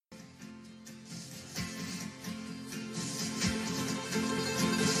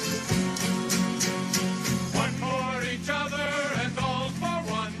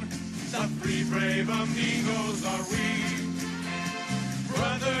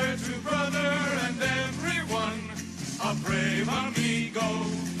go.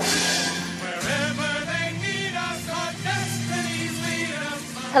 Wherever they need us, our destinies lead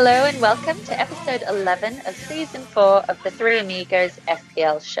us. Hello and welcome to episode 11 of season 4 of the Three Amigos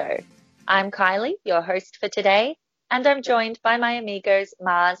FPL show. I'm Kylie, your host for today, and I'm joined by my amigos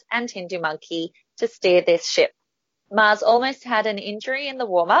Mars and Hindu Monkey to steer this ship. Mars almost had an injury in the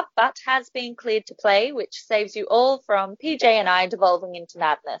warm-up, but has been cleared to play, which saves you all from PJ and I devolving into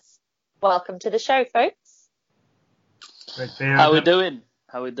madness. Welcome to the show, folks. How we doing?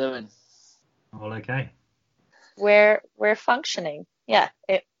 All okay. We're functioning. Yeah,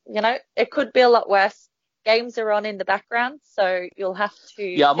 it could be a lot worse. Games are on in the background, so you'll have to...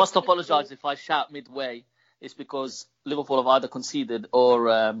 Yeah, I must apologise if I shout midway. It's because Liverpool have either conceded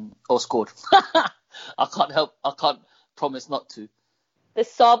or scored. I can't promise not to. The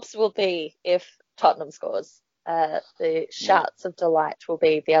sobs will be if Tottenham scores. The shouts of delight will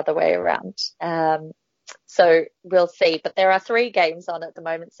be the other way around. So we'll see. But there are 3 games on at the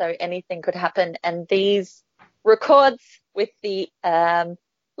moment, so anything could happen. And these records with the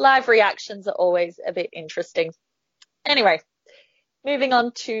live reactions are always a bit interesting. Anyway, moving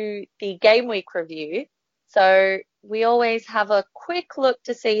on to the game week review. So we always have a quick look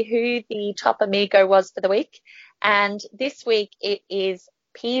to see who the top amigo was for the week. And this week it is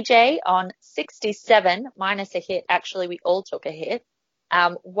PJ on 67 minus a hit. Actually, we all took a hit.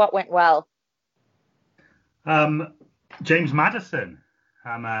 What went well? James Maddison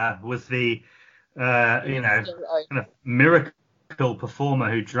was the kind of miracle performer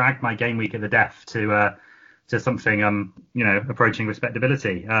who dragged my game week at the death to something approaching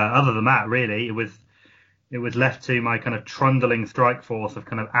respectability. Other than that, really, it was left to my kind of trundling strike force of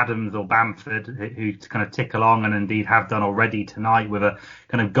kind of Adams or Bamford, who kind of tick along and indeed have done already tonight with a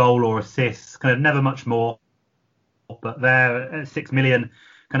kind of goal or assist, kind of never much more. But they're at 6 million,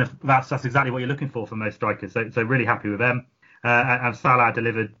 kind of that's exactly what you're looking for most strikers. So really happy with them. And Salah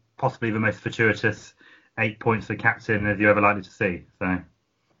delivered possibly the most fortuitous 8 points for captain as you ever likely to see. So.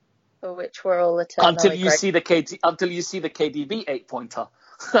 For which we're all eternally until you see the KDB 8-pointer.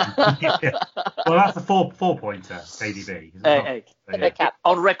 Yeah. Well, that's a 4-pointer KDB. Hey.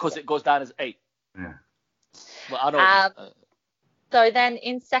 On records, it goes down as 8. Yeah. Well, I don't. So then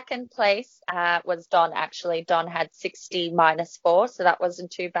in second place was Don, actually. Don had 60 minus 4, so that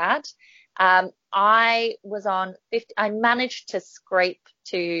wasn't too bad. I was on 50. I managed to scrape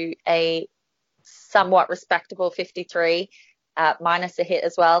to a somewhat respectable 53 minus a hit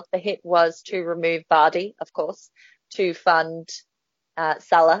as well. The hit was to remove Vardy, of course, to fund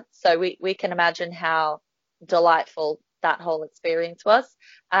Salah. So we can imagine how delightful that whole experience was.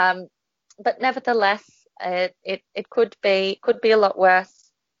 But nevertheless, it could be a lot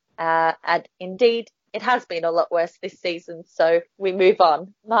worse. And indeed, it has been a lot worse this season. So we move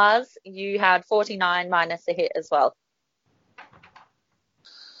on. Mars, you had 49 minus a hit as well.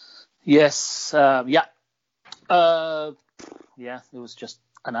 Yes. Yeah, it was just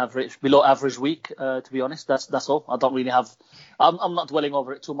an below average week, to be honest. That's all. I don't really have... I'm not dwelling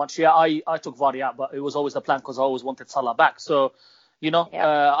over it too much. Yeah, I took Vardy out, but it was always the plan because I always wanted Salah back. So,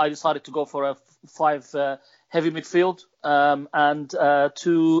 I decided to go for a 5 heavy midfield and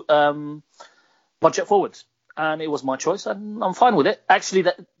 2 budget forwards. And it was my choice, and I'm fine with it. Actually,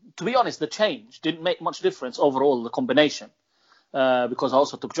 to be honest, the change didn't make much difference overall, the combination, because I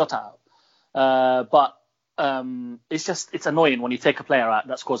also took Jota out. But it's annoying when you take a player out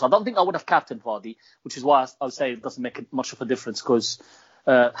that scores. I don't think I would have captained Vardy, which is why I would say it doesn't make much of a difference because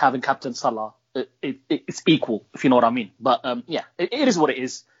having captain Salah, it's equal, if you know what I mean. But it is what it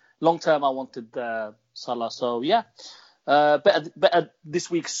is. Long term, I wanted Salah, so yeah, better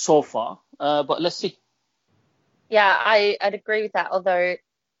this week so far. But let's see. Yeah, I'd agree with that. Although,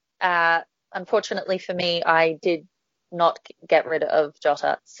 unfortunately for me, I did not get rid of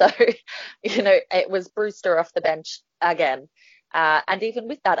Jota. So, it was Brewster off the bench again. And even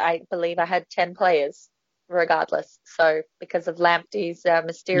with that, I believe I had 10 players regardless. So because of Lamptey's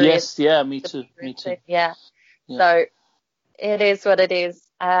mysterious... Yes, yeah, me too. Yeah. So it is what it is.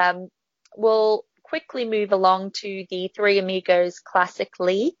 We'll quickly move along to the Three Amigos Classic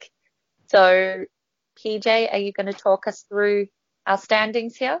League. So, PJ, are you going to talk us through our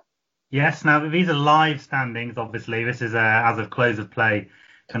standings here? Yes, now these are live standings, obviously. This is as of close of play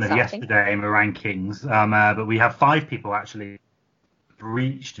kind of yesterday in the rankings. But we have 5 people actually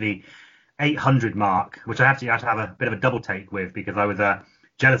reached the 800 mark, which I actually had to have a bit of a double take with because I was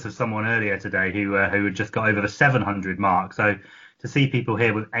jealous of someone earlier today who had just got over the 700 mark. So to see people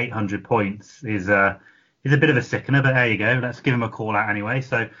here with 800 points is a bit of a sickener, but there you go. Let's give him a call out anyway.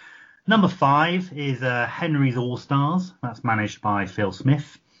 So number 5 is Henry's All-Stars. That's managed by Phil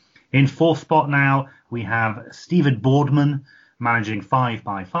Smith. In 4th spot now, we have Stephen Boardman, managing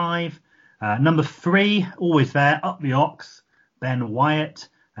 5x5. Number 3, always there, up the Ox, Ben Wyatt.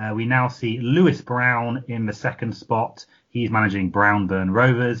 We now see Lewis Brown in the second spot. He's managing Brownburn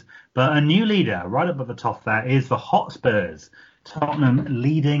Rovers. But a new leader right up at the top there is the Hotspurs. Tottenham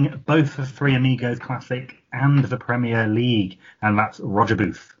leading both the Three Amigos Classic and the Premier League. And that's Roger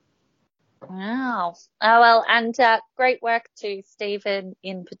Booth. Wow. Oh, well, and great work to Stephen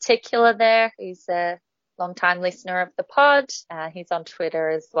in particular there. He's a long-time listener of the pod. He's on Twitter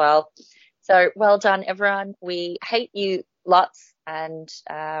as well. So well done, everyone. We hate you lots, and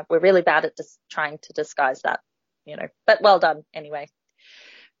we're really bad at just trying to disguise that, but well done anyway.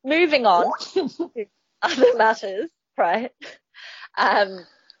 Moving on to other matters, right?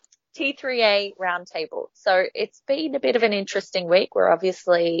 T3A roundtable. So it's been a bit of an interesting week. We're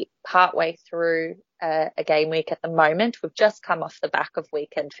obviously partway through a game week at the moment. We've just come off the back of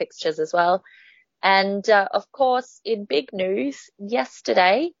weekend fixtures as well. And of course, in big news,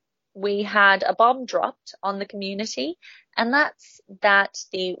 yesterday we had a bomb dropped on the community, and that's that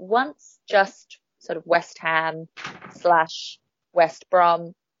the once just sort of West Ham / West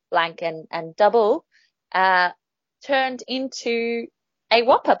Brom blank and double turned into a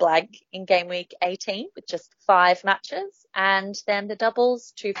whopper blank in game week 18 with just 5 matches, and then the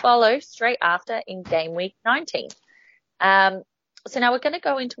doubles to follow straight after in game week 19. So now we're going to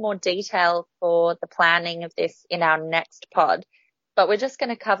go into more detail for the planning of this in our next pod, but we're just going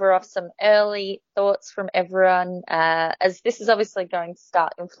to cover off some early thoughts from everyone, as this is obviously going to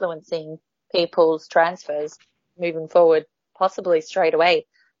start influencing people's transfers moving forward, possibly straight away.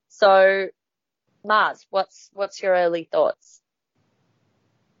 So, Mars, what's your early thoughts?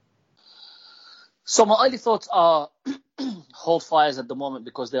 So my early thoughts are hold fires at the moment,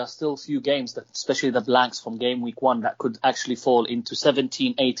 because there are still few games, that, especially the blanks from game week 1, that could actually fall into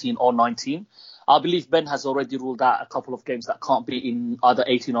 17, 18 or 19. I believe Ben has already ruled out a couple of games that can't be in either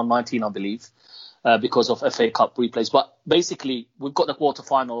 18 or 19, I believe, because of FA Cup replays. But basically, we've got the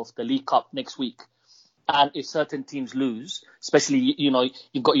quarterfinal of the League Cup next week. And if certain teams lose, especially,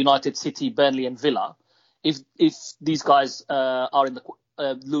 you've got United, City, Burnley and Villa, if these guys are in the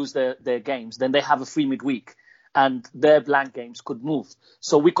lose their games, then they have a free midweek and their blank games could move.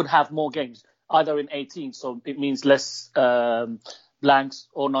 So we could have more games either in 18. So it means less blanks,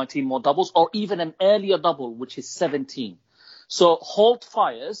 or 19 more doubles, or even an earlier double, which is 17. So hold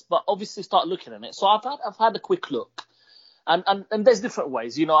fires, but obviously start looking at it. So I've had a quick look, and there's different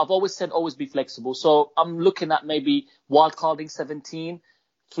ways. I've always said always be flexible. So I'm looking at maybe wildcarding 17,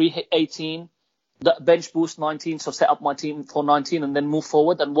 free hit 18, the bench boost 19, so set up my team for 19 and then move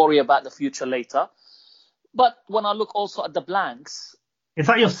forward and worry about the future later. But when I look also at the blanks... Is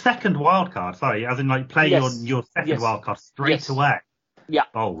that your second wildcard? Sorry, as in play yes. your second wildcard straight away? Yeah,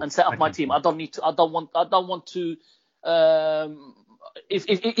 bold. And set up my team. I don't want to...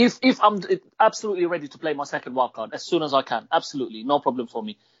 If I'm absolutely ready to play my second wildcard as soon as I can, absolutely, no problem for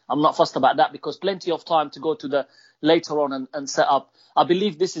me. I'm not fussed about that, because plenty of time to go to the later on and set up. I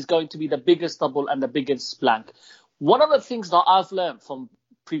believe this is going to be the biggest double and the biggest blank. One of the things that I've learned from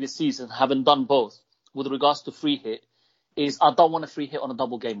previous seasons, having done both, with regards to free hit, is I don't want a free hit on a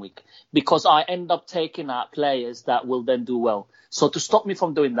double game week, because I end up taking out players that will then do well. So to stop me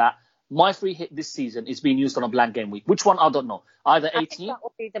from doing that, my free hit this season is being used on a blank game week. Which one? I don't know. Either 18. I think that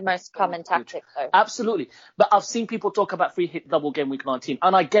would be the most common tactic, though. Absolutely. But I've seen people talk about free hit double game week 19,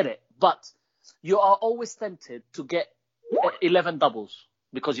 and I get it. But you are always tempted to get 11 doubles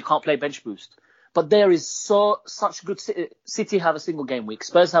because you can't play bench boost. But there is such good... City have a single game week.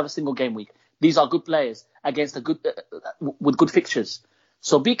 Spurs have a single game week. These are good players against with good fixtures.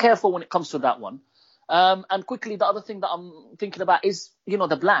 So be careful when it comes to that one. And quickly, the other thing that I'm thinking about is,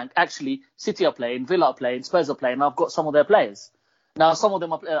 the blank. Actually, City are playing, Villa are playing, Spurs are playing, and I've got some of their players. Now, some of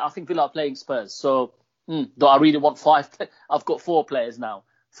them I think Villa are playing Spurs. So, do I really want 5? I've got 4 players now.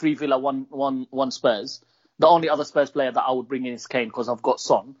 3 Villa, 1 Spurs. The only other Spurs player that I would bring in is Kane, because I've got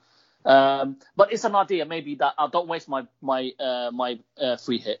Son. But it's an idea maybe that I don't waste my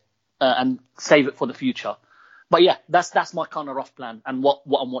free hit and save it for the future. But yeah, that's my kind of rough plan and what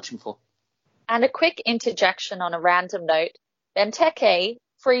I'm watching for. And a quick interjection on a random note. Benteke,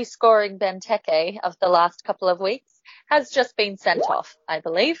 free scoring Benteke of the last couple of weeks, has just been sent off, I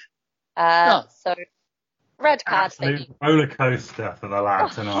believe. So red card. Absolute roller coaster for the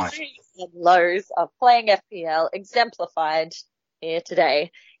lad tonight. Highs and lows of playing FPL exemplified here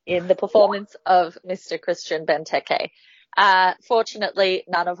today in the performance of Mr. Christian Benteke. Fortunately,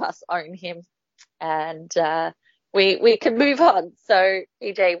 none of us own him, and we can move on. So,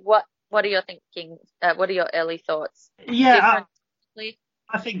 EJ, what are your thinking? What are your early thoughts? Yeah,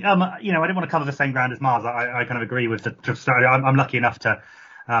 I think, I didn't want to cover the same ground as Mars. I kind of agree with the strategy. I'm lucky enough to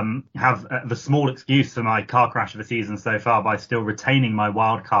have the small excuse for my car crash of the season so far by still retaining my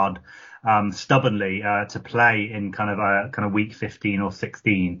wild card stubbornly to play in kind of week 15 or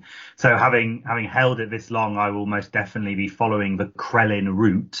 16. So having held it this long, I will most definitely be following the Krellin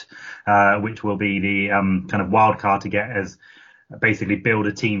route, which will be the kind of wild card to get as basically build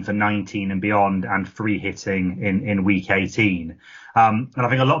a team for 19 and beyond and free hitting in week 18. And I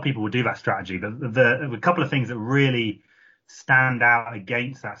think a lot of people will do that strategy, but the couple of things that really stand out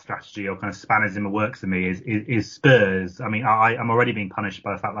against that strategy or kind of spanners in the works for me is Spurs. I mean, I'm already being punished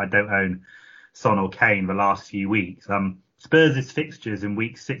by the fact that I don't own Son or Kane the last few weeks. Spurs' fixtures in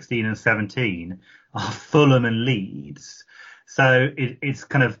weeks 16 and 17 are Fulham and Leeds. So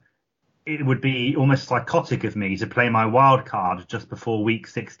it would be almost psychotic of me to play my wild card just before week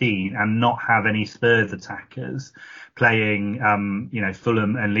 16 and not have any Spurs attackers playing,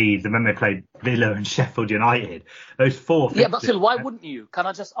 Fulham and Leeds. And then they played Villa and Sheffield United. Those four fixtures. Yeah, but Phil, why wouldn't you? Can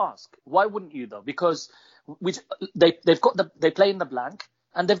I just ask? Why wouldn't you though? Because they play in the blank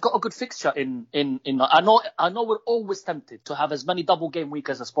and they've got a good fixture in. I know we're always tempted to have as many double game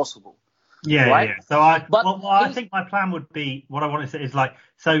weekends as possible. Yeah, right? Yeah. So I think my plan would be, what I want to say is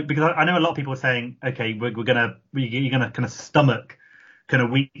because I know a lot of people are saying, okay, you're gonna kind of stomach kind of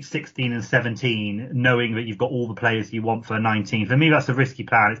week 16 and 17, knowing that you've got all the players you want for 19. For me, that's a risky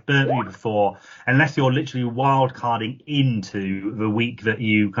plan. It's burnt me before, unless you're literally wild carding into the week that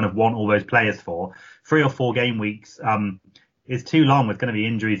you kind of want all those players for. 3 or 4 game weeks is too long. There's going to be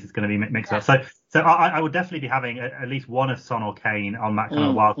injuries. It's going to be mixed up. So I would definitely be having at least one of Son or Kane on that kind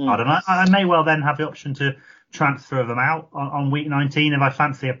of wild card. And I may well then have the option to transfer them out on week 19 if I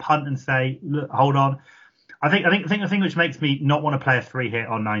fancy a punt and say, look, hold on. I think the thing which makes me not want to play a 3-hit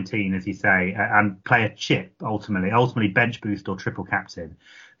on 19, as you say, and play a chip ultimately bench boost or triple captain.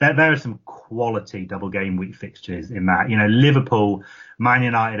 There are some quality double game week fixtures in that. Liverpool, Man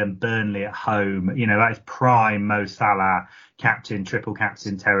United and Burnley at home. That is prime Mo Salah triple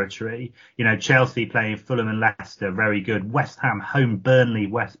captain territory. Chelsea playing Fulham and Leicester, very good. West Ham home, Burnley,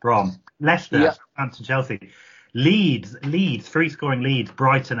 West Brom, Leicester, Southampton, Chelsea. Leeds, 3-scoring Leeds,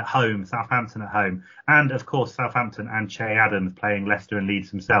 Brighton at home, Southampton at home, and of course Southampton and Che Adams playing Leicester and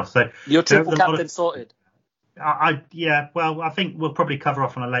Leeds themselves. So your triple captain sorted. I think we'll probably cover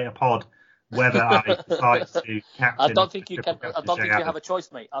off on a later pod whether I decide to captain. I don't think you can. I don't think you have a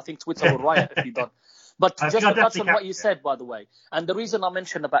choice, mate. I think Twitter will riot if you don't. But just to touch on what you said, by the way, and the reason I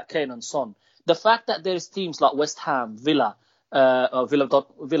mentioned about Kane and Son, the fact that there's teams like West Ham, Villa have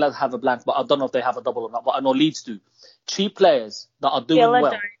a blank, but I don't know if they have a double or not. But I know Leeds do. Cheap players that are doing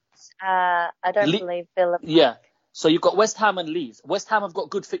well. I don't believe Villa. Yeah. So you've got West Ham and Leeds. West Ham have got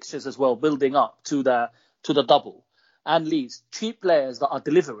good fixtures as well, building up to the double. And Leeds, cheap players that are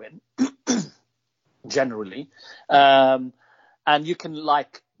delivering generally, and you can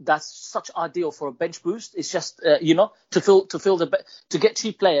that's such ideal for a bench boost. It's just to get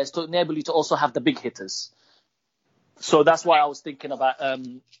cheap players to enable you to also have the big hitters. So that's why I was thinking about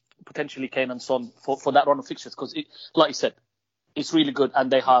potentially Kane and Son for that run of fixtures, because like you said, it's really good,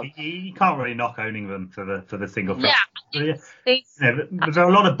 and they have. You can't really knock owning them for the single. Yeah. There's a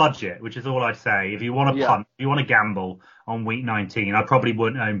lot of budget, which is all I'd say. If you want to punt, if you want to gamble on week 19, I probably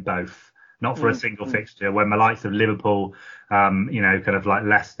wouldn't own both. Not for a single fixture, when the likes of Liverpool, kind of like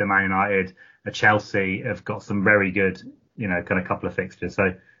Leicester, Man United, Chelsea have got some very good, kind of couple of fixtures.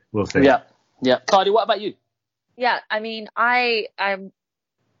 So we'll see. Yeah. Cardi, what about you? Yeah, I mean, I'm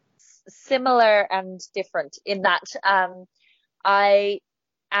similar and different in that I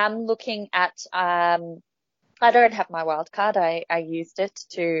am looking at. I don't have my wild card. I used it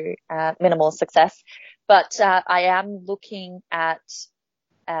to minimal success, but I am looking at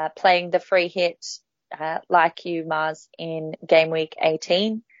playing the free hit like you, Mars, in game week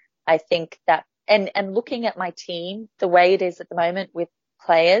 18. I think that, and looking at my team, the way it is at the moment with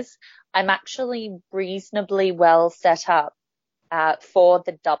players, I'm actually reasonably well set up for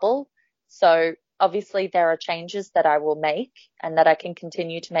the double. So obviously there are changes that I will make and that I can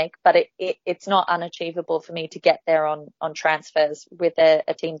continue to make, but it's not unachievable for me to get there on transfers with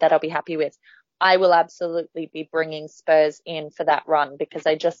a team that I'll be happy with. I will absolutely be bringing Spurs in for that run, because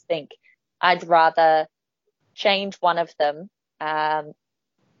I just think I'd rather change one of them,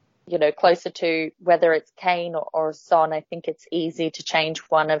 closer to whether it's Kane or Son. I think it's easy to change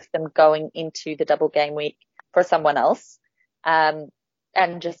one of them going into the double game week for someone else, and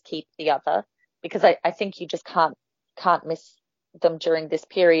just keep the other, because I think you just can't miss them during this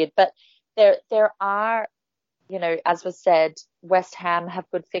period. But there are, as was said, West Ham have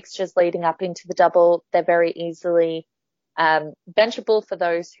good fixtures leading up into the double. They're very easily Benchable for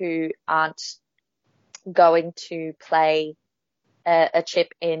those who aren't going to play a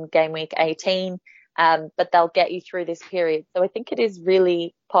chip in game week 18, but they'll get you through this period. So I think it is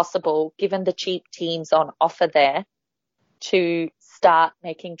really possible, given the cheap teams on offer there, to start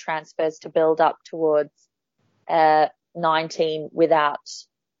making transfers to build up towards 19 without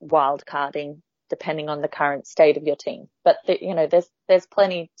wildcarding, depending on the current state of your team. But there's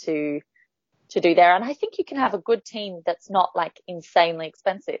plenty to do there, and I think you can have a good team that's not like insanely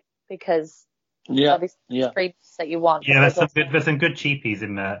expensive, because obviously three that you want. Yeah, there's some good cheapies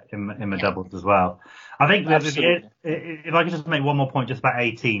in the doubles as well. I think if I could just make one more point just about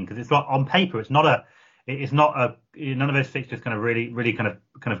 18, because it's like on paper it's not a none of those fixtures kind of really kind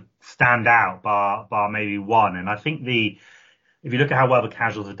of stand out bar maybe one. And I think if you look at how well the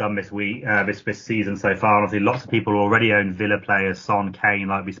casuals have done this week, this season so far, obviously lots of people already own Villa players, Son, Kane,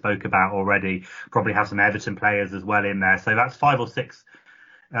 like we spoke about already, probably have some Everton players as well in there. So that's 5 or 6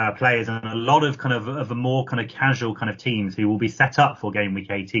 players, and a lot of the more kind of casual kind of teams who will be set up for game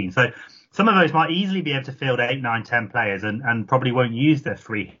week 18. So some of those might easily be able to field 8, 9, 10 players and probably won't use their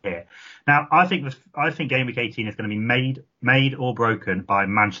free hit. Now, I think game week 18 is going to be made or broken by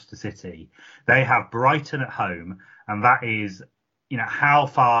Manchester City. They have Brighton at home, and that is, how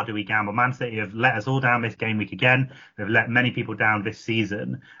far do we gamble? Man City have let us all down this game week again. They've let many people down this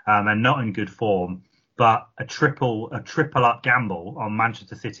season. They're not in good form. But a triple up gamble on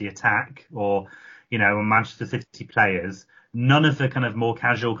Manchester City attack or, on Manchester City players, none of the kind of more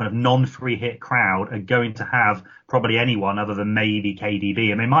casual kind of non-free hit crowd are going to have probably anyone other than maybe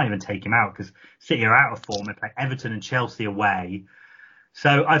KDB. And they might even take him out because City are out of form. They play Everton and Chelsea away.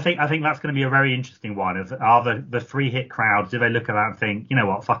 So I think that's going to be a very interesting one. Are the free hit crowds, do they look at that and think, you know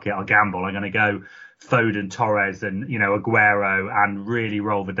what, fuck it, I'll gamble. I'm going to go Foden, Torres and, Aguero and really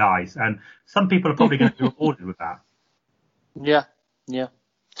roll the dice. And some people are probably going to be rewarded with that. Yeah.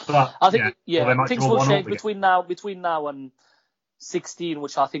 But, I think, things will change between now and 16,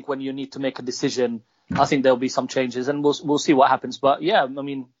 which I think when you need to make a decision, I think there'll be some changes and we'll see what happens. But yeah,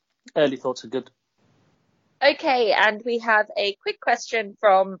 early thoughts are good. Okay, and we have a quick question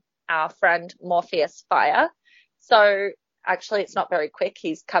from our friend Morpheus Fire. So actually, it's not very quick.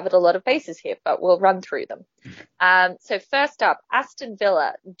 He's covered a lot of bases here, but we'll run through them. So first up, Aston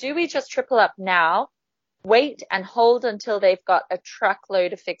Villa. Do we just triple up now, wait and hold until they've got a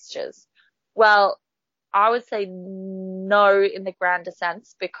truckload of fixtures? Well, I would say no in the grander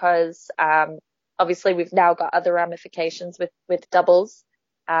sense, because obviously we've now got other ramifications with doubles,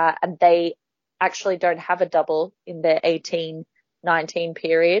 and they actually don't have a double in their 18-19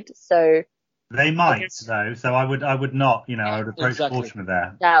 period. So they might though. So I would not, I would approach caution with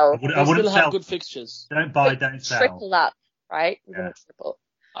that. No, I wouldn't still have good fixtures. Don't buy, don't sell. Triple up, right? Triple.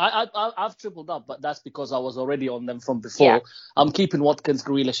 I've tripled up, but that's because I was already on them from before. Yeah. I'm keeping Watkins,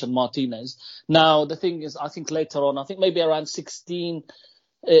 Grealish, and Martinez. Now the thing is, I think later on, I think maybe around 16.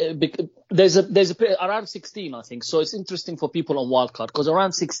 There's a around 16, I think. So it's interesting for people on wildcard, because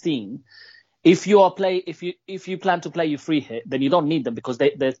around 16. If you plan to play your free hit, then you don't need them because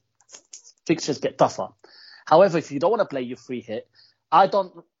their fixtures get tougher. However, if you don't want to play your free hit, I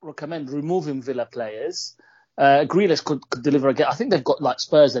don't recommend removing Villa players. Grealish could deliver again. I think they've got like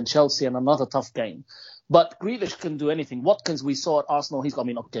Spurs and Chelsea and another tough game. But Grealish can do anything. Watkins, we saw at Arsenal,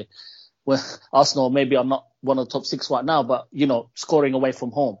 Arsenal maybe are not one of the top 6 right now, but, scoring away from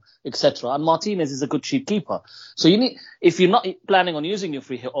home, etc. And Martinez is a good cheap keeper. So if you're not planning on using your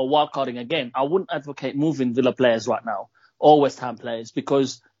free hit or wildcarding again, I wouldn't advocate moving Villa players right now or West Ham players,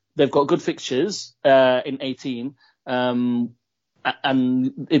 because they've got good fixtures in 18, and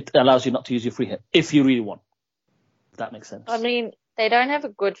it allows you not to use your free hit if you really want. If that makes sense. They don't have a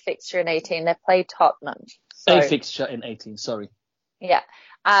good fixture in 18. They play Tottenham. So. A fixture in 18, sorry. Yeah.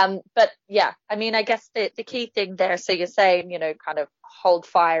 But yeah, I guess the key thing there, so you're saying, kind of hold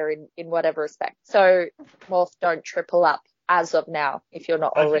fire in whatever respect. So Morph, don't triple up as of now if you're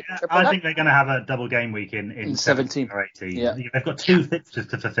not already triple up. I think they're going to have a double game week in 17 or 18. Yeah. They've got 2 fixtures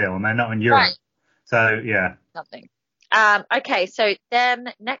to fulfill and they're not in Europe. Right. So yeah. Nothing. Okay, so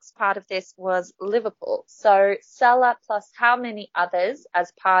then next part of this was Liverpool. So Salah plus how many others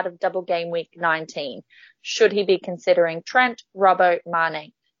as part of double game week 19? Should he be considering Trent, Robbo,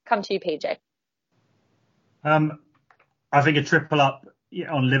 Mane? Come to you, PJ. I think a triple up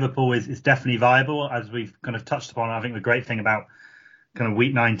on Liverpool is definitely viable, as we've kind of touched upon. I think the great thing about kind of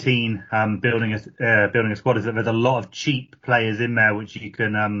week 19 building a squad is that there's a lot of cheap players in there which you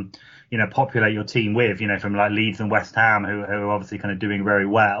can populate your team with, from like Leeds and West Ham who are obviously kind of doing very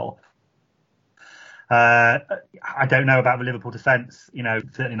well. I don't know about the Liverpool defence.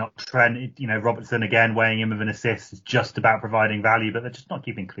 Certainly not Trent. Robertson again weighing in with an assist is just about providing value, but they're just not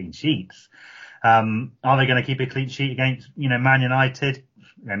keeping clean sheets. Are they going to keep a clean sheet against, Man United?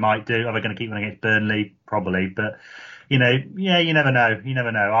 They might do. Are they going to keep one against Burnley? Probably. But, you never know. You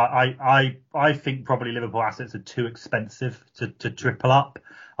never know. I think probably Liverpool assets are too expensive to triple up.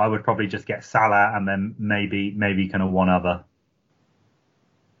 I would probably just get Salah and then maybe kind of one other.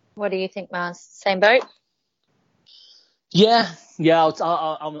 What do you think, Mars? Same boat? Yeah, I'm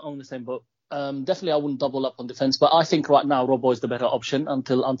on the same boat. Definitely, I wouldn't double up on defence, but I think right now Robbo is the better option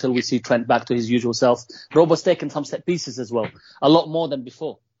until we see Trent back to his usual self. Robbo's taken some set pieces as well, a lot more than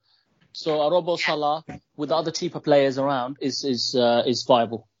before. So a Robbo Salah with the other cheaper players around is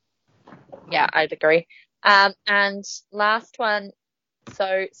viable. Yeah, I'd agree. And last one,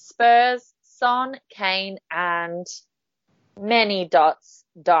 so Spurs, Son, Kane, and many dots,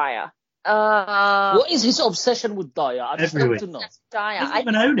 Dyer. What is his obsession with Dyer? I just want to know. Dyer. I don't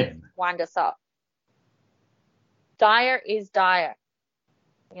even own him. Wind us up. Dyer is Dyer.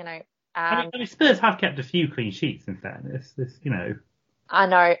 I mean, Spurs have kept a few clean sheets in fairness. I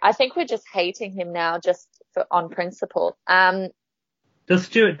know. I think we're just hating him now just on principle. Does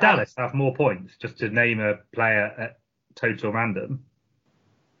Stuart Dallas have more points, just to name a player at total random?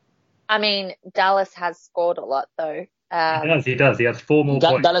 I mean, Dallas has scored a lot, though. He does. He has 4 more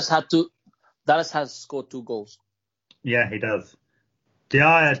points. Dallas has scored 2 goals. Yeah, he does.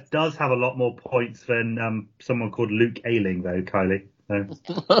 Dyer does have a lot more points than someone called Luke Ayling, though, Kylie.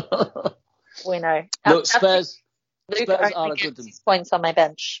 So. We know. Look, Spurs are a good points on my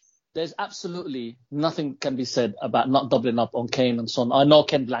bench. There's absolutely nothing can be said about not doubling up on Kane and Son. I know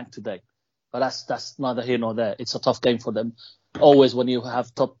Ken blanked today, but that's neither here nor there. It's a tough game for them. Always when you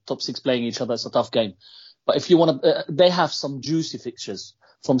have top 6 playing each other, it's a tough game. But if you want to, they have some juicy fixtures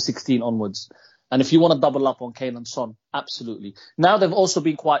from 16 onwards. And if you want to double up on Kane and Son, absolutely. Now they've also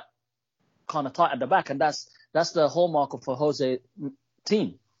been quite kind of tight at the back, and that's the hallmark of a Jose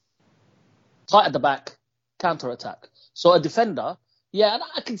team. Tight at the back, counter-attack. So a defender, yeah, and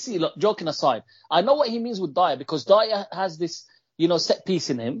I can see, look, joking aside, I know what he means with Dyer, because Dyer has this, set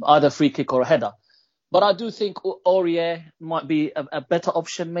piece in him, either free kick or a header. But I do think Aurier might be a better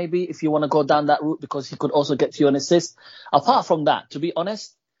option, maybe, if you want to go down that route, because he could also get you an assist. Apart from that, to be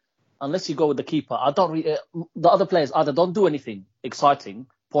honest, unless you go with the keeper, the other players either don't do anything exciting,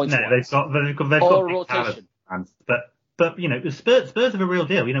 points-wise, they've got rotation. But Spurs have a real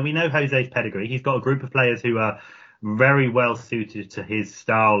deal. We know Jose's pedigree. He's got a group of players who are very well suited to his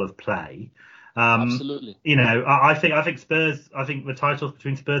style of play. Absolutely. I think Spurs. I think the titles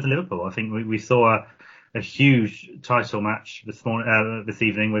between Spurs and Liverpool. I think we saw a huge title match this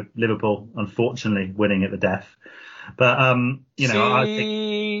evening with Liverpool unfortunately winning at the death. But I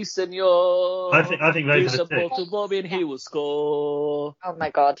think, senor. I think those are the two. To Bobby and he will score. Oh my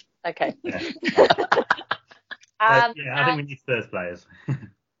God. Okay. Yeah. I think we need Spurs players.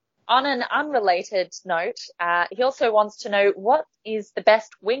 On an unrelated note, he also wants to know, what is the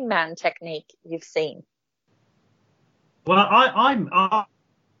best wingman technique you've seen? Well, I'm a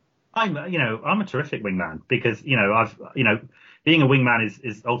terrific wingman because I've being a wingman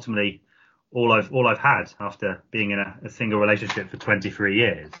is ultimately all I've had after being in a single relationship for 23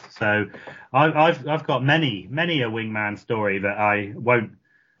 years. So I've got many a wingman story that I won't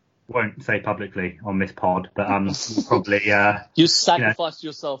say publicly on this pod, but probably you sacrificed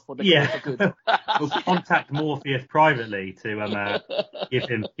yourself for the greater good. We'll contact Morpheus privately to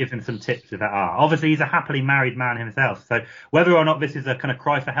give him some tips if that are. Obviously, he's a happily married man himself, so whether or not this is a kind of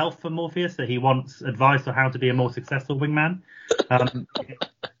cry for help for Morpheus, that he wants advice on how to be a more successful wingman,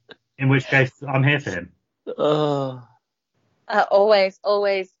 in which case I'm here for him. Always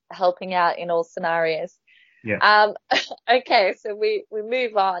helping out in all scenarios. Yeah. Okay, so we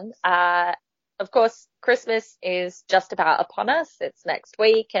move on. Of course, Christmas is just about upon us. It's next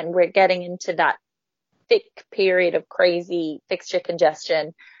week, and we're getting into that thick period of crazy fixture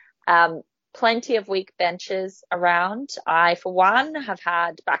congestion. Plenty of weak benches around. I, for one, have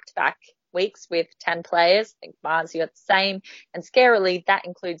had back-to-back weeks with 10 players. I think Mars, you got the same. And scarily, that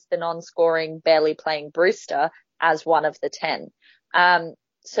includes the non-scoring, barely playing Brewster as one of the 10.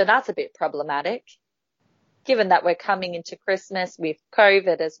 So that's a bit problematic. Given that we're coming into Christmas with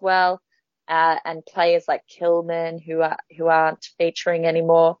COVID as well, and players like Kilman who aren't featuring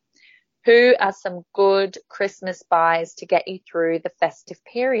anymore, who are some good Christmas buys to get you through the festive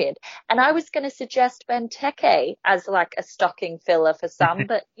period? And I was going to suggest Benteke as like a stocking filler for some,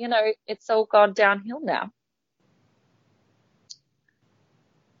 but it's all gone downhill now.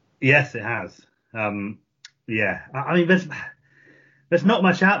 Yes, it has. Yeah, I mean, There's not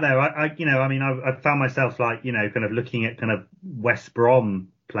much out there. I found myself like, kind of looking at kind of West Brom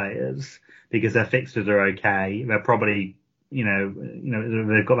players because their fixtures are okay. They're probably,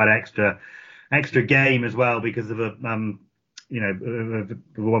 they've got that extra game as well because of the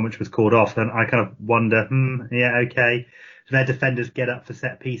one which was called off. And I kind of wonder, okay. So their defenders get up for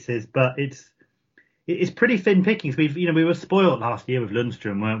set pieces, but it's pretty thin pickings. We were spoiled last year with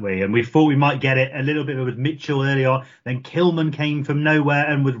Lundstrom, weren't we? And we thought we might get it a little bit with Mitchell early on. Then Kilman came from nowhere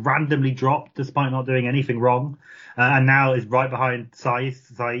and was randomly dropped despite not doing anything wrong. And now is right behind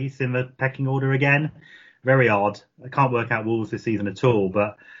Saiss in the pecking order again. Very odd. I can't work out Wolves this season at all.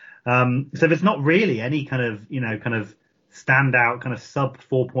 But so there's not really any kind of standout kind of sub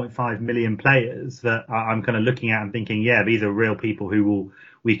 4.5 million players that I'm kind of looking at and thinking, yeah, these are real people who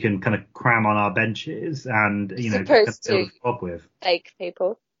we can kind of cram on our benches and, build a squad with. Fake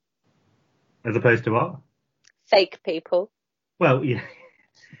people. As opposed to what? Fake people. Well, yeah.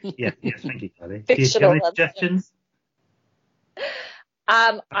 Yes, thank you, Kelly. Do you have any suggestions? You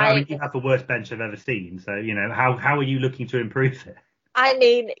have the worst bench I've ever seen. So, how are you looking to improve it? I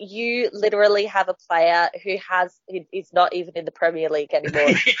mean, you literally have a player who is not even in the Premier League anymore.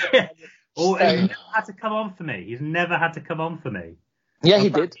 He's never had to come on for me. Yeah, he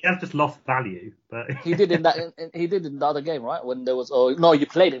did. He has just lost value, but he did in the other game, right? When there was you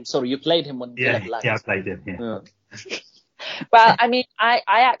played him. Sorry, you played him when I played him. Yeah. Well, I mean, I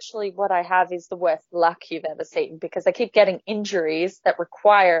actually what I have is the worst luck you've ever seen because I keep getting injuries that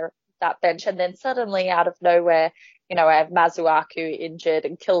require that bench, and then suddenly out of nowhere, I have Masuaku injured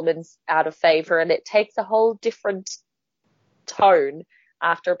and Kilman's out of favour, and it takes a whole different tone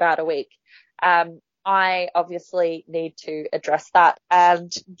after about a week. I obviously need to address that,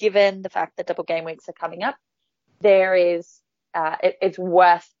 and given the fact that double game weeks are coming up, there is it's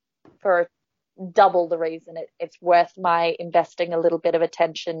worth, for double the reason, it's worth my investing a little bit of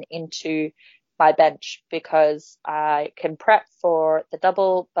attention into my bench because I can prep for the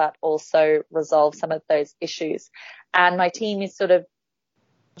double but also resolve some of those issues. And my team is sort of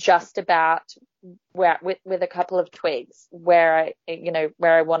just about where with a couple of tweaks where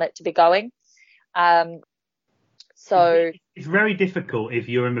I want it to be going. So it's very difficult if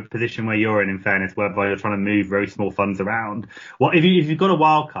you're in a position where you're in fairness, whereby you're trying to move very small funds around. Well, if you've got a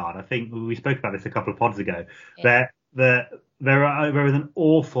wild card, I think we spoke about this a couple of pods ago. Yeah. There is an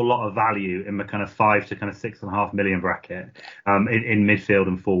awful lot of value in the kind of 5 to kind of 6.5 million bracket in midfield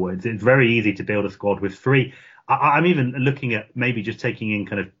and forwards. It's very easy to build a squad with 3. I'm even looking at maybe just taking in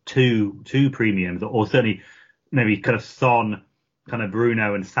kind of two premiums, or certainly maybe kind of Son, kind of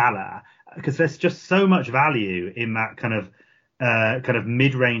Bruno and Salah, because there's just so much value in that kind of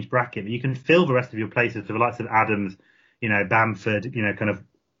mid-range bracket that you can fill the rest of your places with the likes of Adams, Bamford, kind of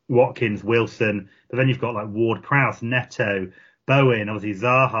Watkins, Wilson, but then you've got like Ward-Prowse, Neto, Bowen, obviously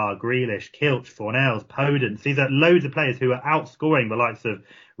Zaha, Grealish, Kilch, Fornells, Podence. These are loads of players who are outscoring the likes of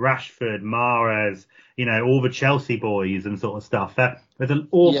Rashford, Mahrez, all the Chelsea boys and sort of stuff. There's an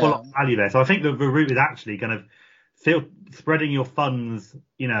awful lot of value there. So I think the route is actually kind of spreading your funds,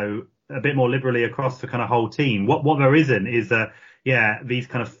 a bit more liberally across the kind of whole team. What there isn't is these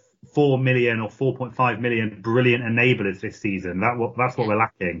kind of 4 million or 4.5 million brilliant enablers this season. That's what we're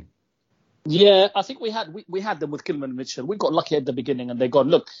lacking. Yeah, I think we had them with Kilman and Mitchell. We got lucky at the beginning and they gone.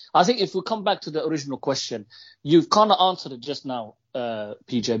 Look, I think if we come back to the original question, you've kind of answered it just now,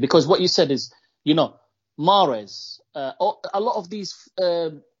 PJ, because what you said is, Mahrez, a lot of these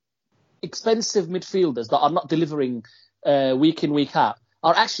expensive midfielders that are not delivering week in, week out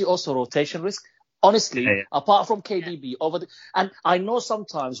are actually also rotation risk. Honestly, apart from KDB, and I know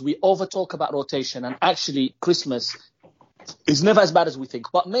sometimes we over talk about rotation, and actually Christmas is never as bad as we think.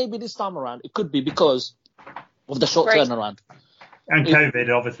 But maybe this time around it could be because of the short turnaround and COVID,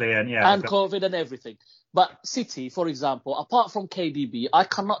 obviously, and COVID and everything. But City, for example, apart from KDB, I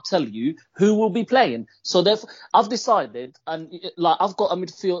cannot tell you who will be playing. So therefore, I've decided, and I've got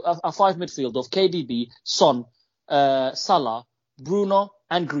a 5 midfield of KDB, Son, Salah, Bruno,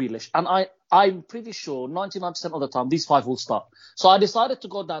 and Grealish, and I'm pretty sure 99% of the time these 5 will start. So I decided to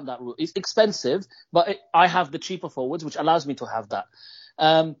go down that route. It's expensive, but I have the cheaper forwards, which allows me to have that.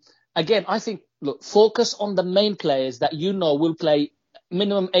 Again, I think, look, focus on the main players that will play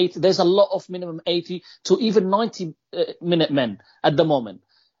minimum 80. There's a lot of minimum 80 to even 90 minute men at the moment.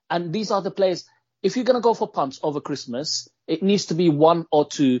 And these are the players. If you're going to go for punts over Christmas, it needs to be 1 or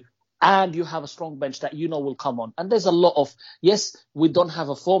 2. And you have a strong bench that will come on. And there's a lot of, yes, we don't have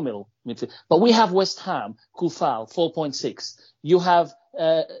a 4 mil midfield, but we have West Ham, Kufal, 4.6. You have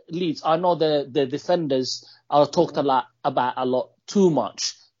Leeds. I know the defenders are talked about a lot too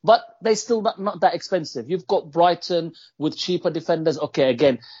much. but they're still not that expensive. You've got Brighton with cheaper defenders. Okay,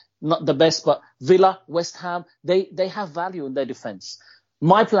 again, not the best, but Villa, West Ham, they have value in their defence.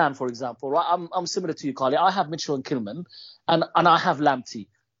 My plan, for example, right? I'm similar to you, Carly. I have Mitchell and Kilman, and I have Lamptey.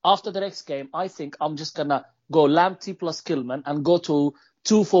 After the next game, I think I'm just gonna go Lamptey plus Kilman and go to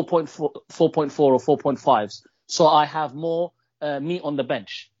 4.4 or 4.5s. So I have more meat on the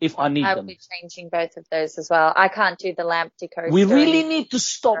bench if I need them. I will be changing both of those as well. I can't do the Lamptey coaster. We really need to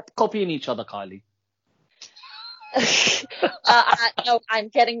stop copying each other, Kylie. No, I'm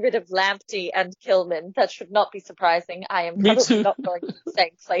getting rid of Lamptey and Kilman. That should not be surprising. I am probably not going to the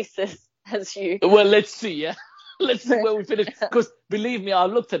same places as you. Well, let's see, yeah. Let's see where we finish. Because believe me, I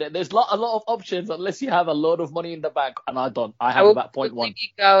looked at it. There's a lot of options unless you have a lot of money in the bank, and I don't. I have about 0.1. Will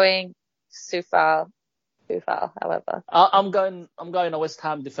be going Soufal, however. I'm going a West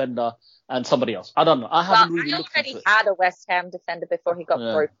Ham defender and somebody else. I don't know. I haven't really looked into it. I already had a West Ham defender before he got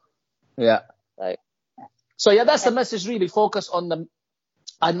broken. Yeah. So yeah, that's the message. Really focus on the.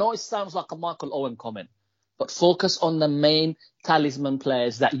 I know it sounds like a Michael Owen comment, but focus on the main talisman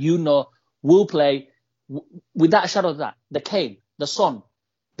players that you know will play. Without a shadow of that, the Kane, the Son,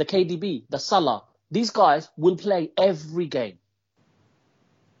 the KDB, the Salah, these guys will play every game.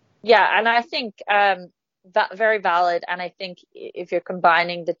 Yeah, and I think that very valid. And I think if you're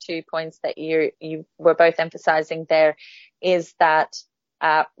combining the 2 points that you were both emphasizing there, is that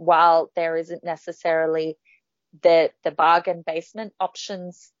while there isn't necessarily the bargain basement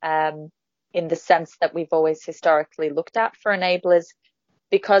options in the sense that we've always historically looked at for enablers,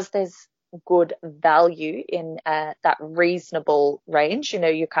 because there's good value in that reasonable range. You know,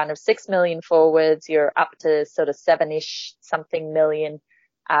 you're kind of 6 million forwards, you're up to sort of 7-ish something million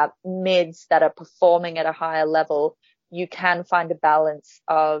mids that are performing at a higher level. You can find a balance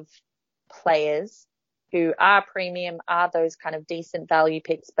of players who are premium, are those kind of decent value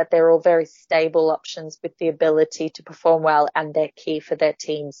picks, but they're all very stable options with the ability to perform well, and they're key for their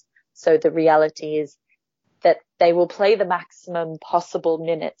teams. So the reality is that they will play the maximum possible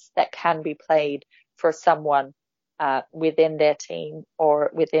minutes that can be played for someone within their team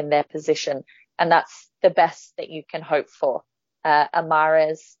or within their position. And that's the best that you can hope for. A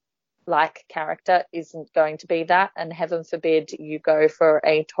Mahrez-like character isn't going to be that. And heaven forbid you go for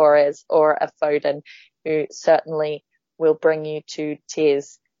a Torres or a Foden, who certainly will bring you to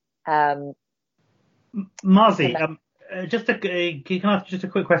tears. Marzi, just a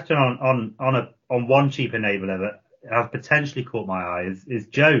quick question on one cheap enabler that has potentially caught my eye is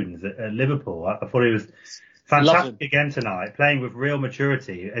Jones at Liverpool. I thought he was fantastic again tonight, playing with real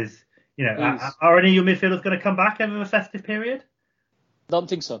maturity. Are any of your midfielders going to come back over the festive period? Don't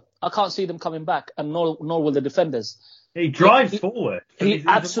think so. I can't see them coming back, and nor will the defenders. He drives forward. He's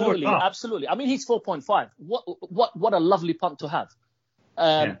absolutely. I mean, he's 4.5. What a lovely punt to have.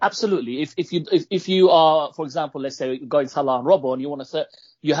 Absolutely. If you are, for example, let's say going Salah and Robbo, and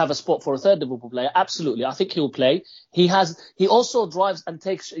you have a spot for a third Liverpool player, absolutely. I think he'll play. He also drives and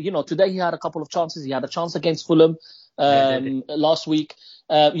takes. Today he had a couple of chances. He had a chance against Fulham last week.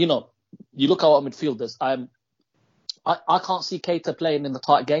 You look at our midfielders. I can't see Keita playing in the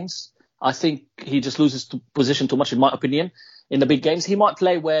tight games. I think he just loses position too much, in my opinion. In the big games, he might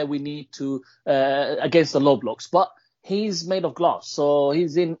play where we need to against the low blocks, but he's made of glass, so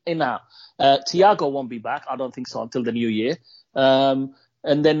he's in out. Thiago won't be back, I don't think so, until the new year. And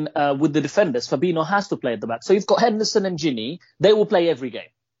then with the defenders, Fabinho has to play at the back. So you've got Henderson and Gini. They will play every game.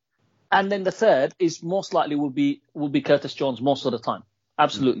 And then the third is most likely will be Curtis Jones most of the time.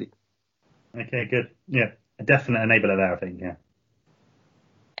 Absolutely. Okay, good. Yeah, a definite enabler there, I think. Yeah.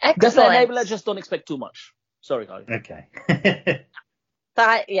 Excellent. Definite enabler. Just don't expect too much. Sorry, guys. Okay.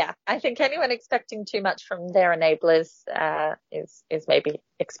 But yeah, I think anyone expecting too much from their enablers is maybe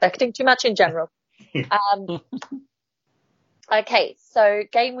expecting too much in general. Okay, so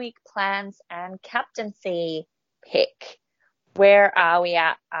game week plans and captaincy pick. Where are we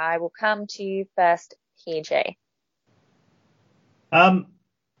at? I will come to you first, PJ.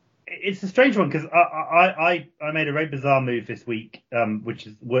 It's a strange one because I made a very bizarre move this week, which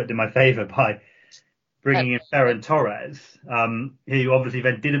has worked in my favour by bringing in Ferran Torres, who obviously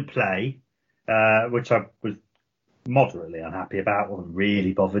then didn't play, which I was moderately unhappy about. Wasn't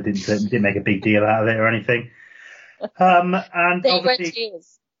really bothered. Didn't make a big deal out of it or anything. And they obviously,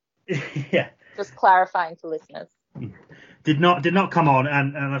 yeah, just clarifying for listeners. Did not come on,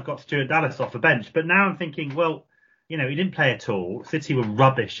 and I've got Stuart Dallas off the bench. But now I'm thinking, well, he didn't play at all. City were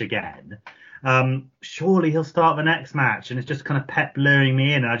rubbish again. Surely he'll start the next match, and it's just kind of Pep luring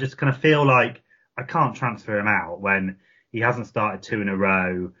me in. And I just kind of feel like I can't transfer him out when he hasn't started 2 in a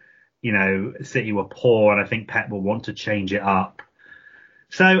row. City were poor, and I think Pep will want to change it up.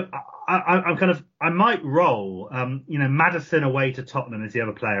 So I might roll. Maddison away to Tottenham is the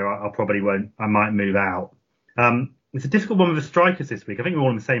other player I might move out. It's a difficult one with the strikers this week. I think we're all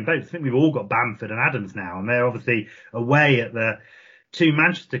in the same boat. I think we've all got Bamford and Adams now, and they're obviously away at the two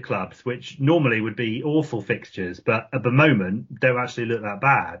Manchester clubs, which normally would be awful fixtures, but at the moment don't actually look that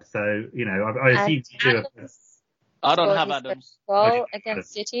bad. So, I assume I don't have Adams. Goal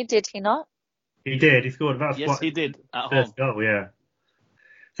against City, did he not? He did. He scored. Yes, he did at first home. Goal, yeah.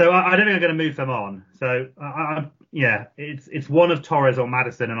 So I don't think I'm going to move them on. So it's one of Torres or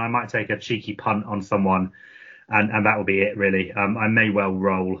Maddison, and I might take a cheeky punt on someone, and that will be it really. I may well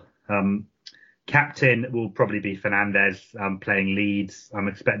roll. Captain will probably be Fernandez playing Leeds. I'm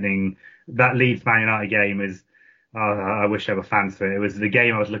expecting that Leeds Man United game is. I wish there were fans for it. It was the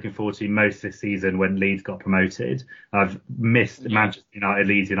game I was looking forward to most this season when Leeds got promoted. I've missed Manchester United,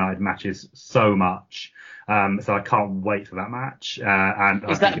 Leeds United matches so much. So I can't wait for that match.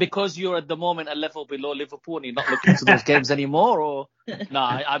 Is that because you're at the moment a level below Liverpool and you're not looking to those games anymore? Or no,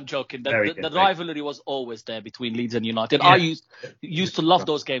 I'm joking. The rivalry was always there between Leeds and United. Yeah. I used to love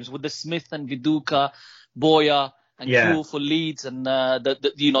those games with the Smith and Viduka, Boya and Kuhl for Leeds and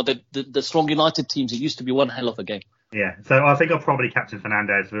the strong United teams. It used to be one hell of a game. Yeah, so I think I'll probably captain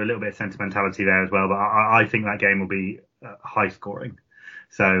Fernandez with a little bit of sentimentality there as well. But I think that game will be high scoring.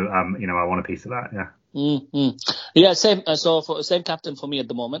 So I want a piece of that. Yeah. Mm-hmm. Yeah, same. Same captain for me at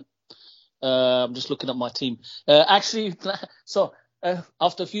the moment. I'm just looking at my team. After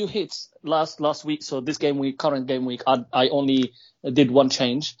a few hits last week, so this current game week, I only did one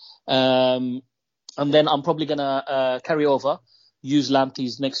change. And then I'm probably gonna carry over, use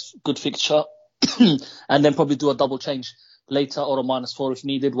Lamptey's next good fixture, and then probably do a double change later or a -4 if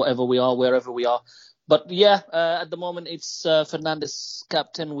needed, wherever we are. But yeah, at the moment it's Fernandes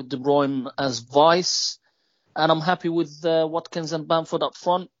captain with De Bruyne as vice, and I'm happy with Watkins and Bamford up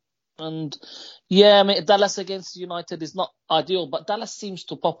front. And yeah, I mean Dallas against United is not ideal, but Dallas seems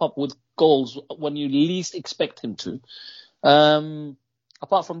to pop up with goals when you least expect him to.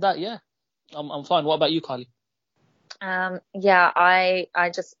 Apart from that, yeah, I'm fine. What about you, Kylie? I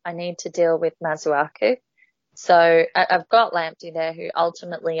need to deal with Masuaku. So I've got Lamptey there, who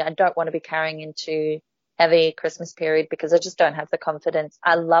ultimately I don't want to be carrying into heavy Christmas period because I just don't have the confidence.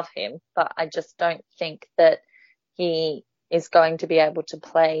 I love him, but I just don't think that he is going to be able to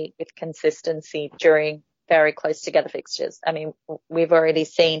play with consistency during very close together fixtures. I mean, we've already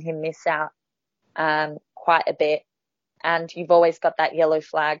seen him miss out quite a bit. And you've always got that yellow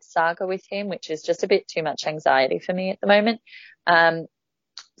flag saga with him, which is just a bit too much anxiety for me at the moment.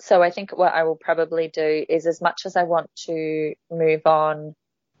 So I think what I will probably do is, as much as I want to move on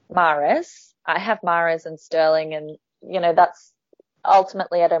Mahrez, I have Mahrez and Sterling, and, that's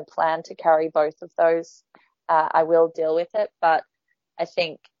ultimately I don't plan to carry both of those. I will deal with it, but I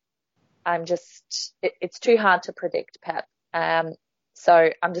think it's too hard to predict, Pep.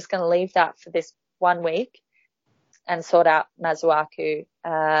 So I'm just going to leave that for this 1 week and sort out Masuaku.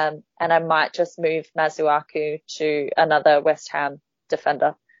 And I might just move Masuaku to another West Ham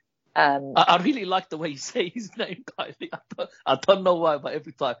defender. I really like the way you say his name, Kylie. I don't know why, but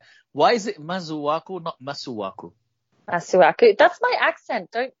every time. Why is it Masuaku, not Masuaku? Masuaku. That's my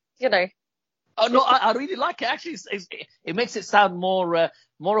accent. Oh no, I really like it. Actually, it makes it sound more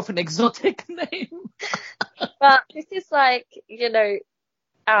of an exotic name. But this is like, you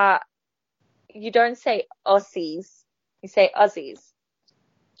don't say Aussies, you say Aussies.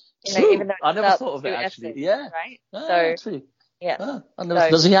 True. Even though I never thought of it actually. S's, yeah. Right. True. Yeah.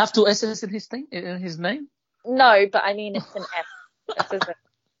 Does he have two S's in his name? No, but I mean it's an F.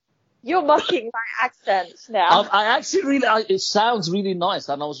 You're mocking my accent now. I actually it sounds really nice,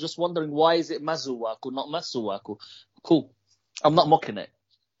 and I was just wondering why is it Masuaku, not Masuaku? Cool. I'm not mocking it.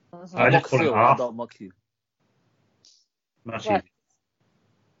 Mm-hmm. I just call it I don't mock you. Much easier.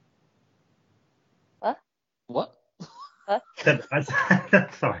 What?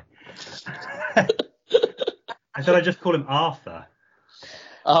 Sorry. I said I just call him Arthur.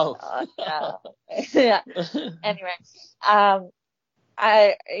 Oh. Yeah. Anyway,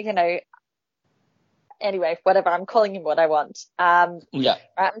 anyway, whatever. I'm calling him what I want. Yeah.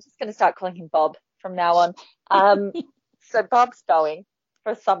 I'm just going to start calling him Bob from now on. So Bob's going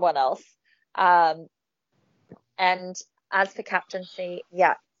for someone else. And as for captaincy,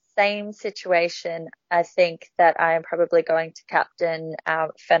 yeah, same situation. I think that I am probably going to captain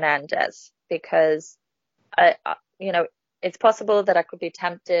Fernandez because it's possible that I could be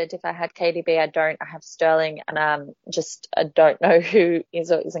tempted if I had KDB. I don't. I have Sterling, and I don't know who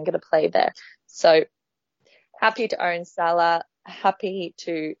is or isn't going to play there. So happy to own Salah. Happy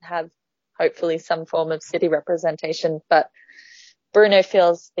to have hopefully some form of City representation, but Bruno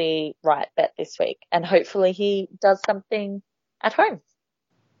feels the right bet this week, and hopefully he does something at home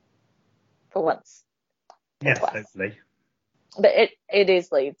for once. Yes, hopefully. But it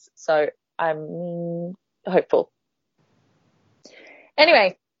is Leeds, so I'm hopeful.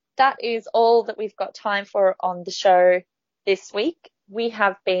 Anyway, that is all that we've got time for on the show this week. We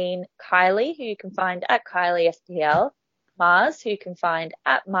have been Kylie, who you can find at Kylie FPL, Mars, who you can find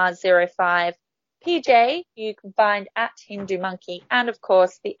at Mars05, PJ, who you can find at Hindu Monkey, and of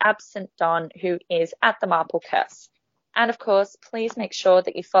course the absent Don, who is at the Marple Curse. And of course, please make sure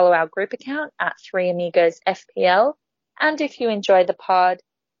that you follow our group account at 3 Amigos FPL. And if you enjoy the pod,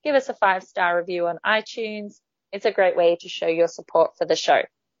 give us a 5-star review on iTunes. It's a great way to show your support for the show.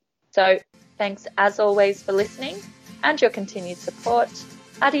 So thanks as always for listening and your continued support.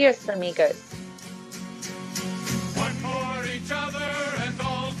 Adios, amigos. One for each other and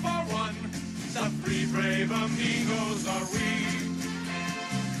all for one. The three brave amigos are we.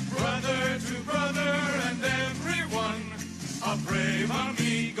 Brother to brother and everyone, a brave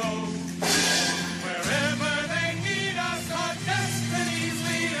amigo.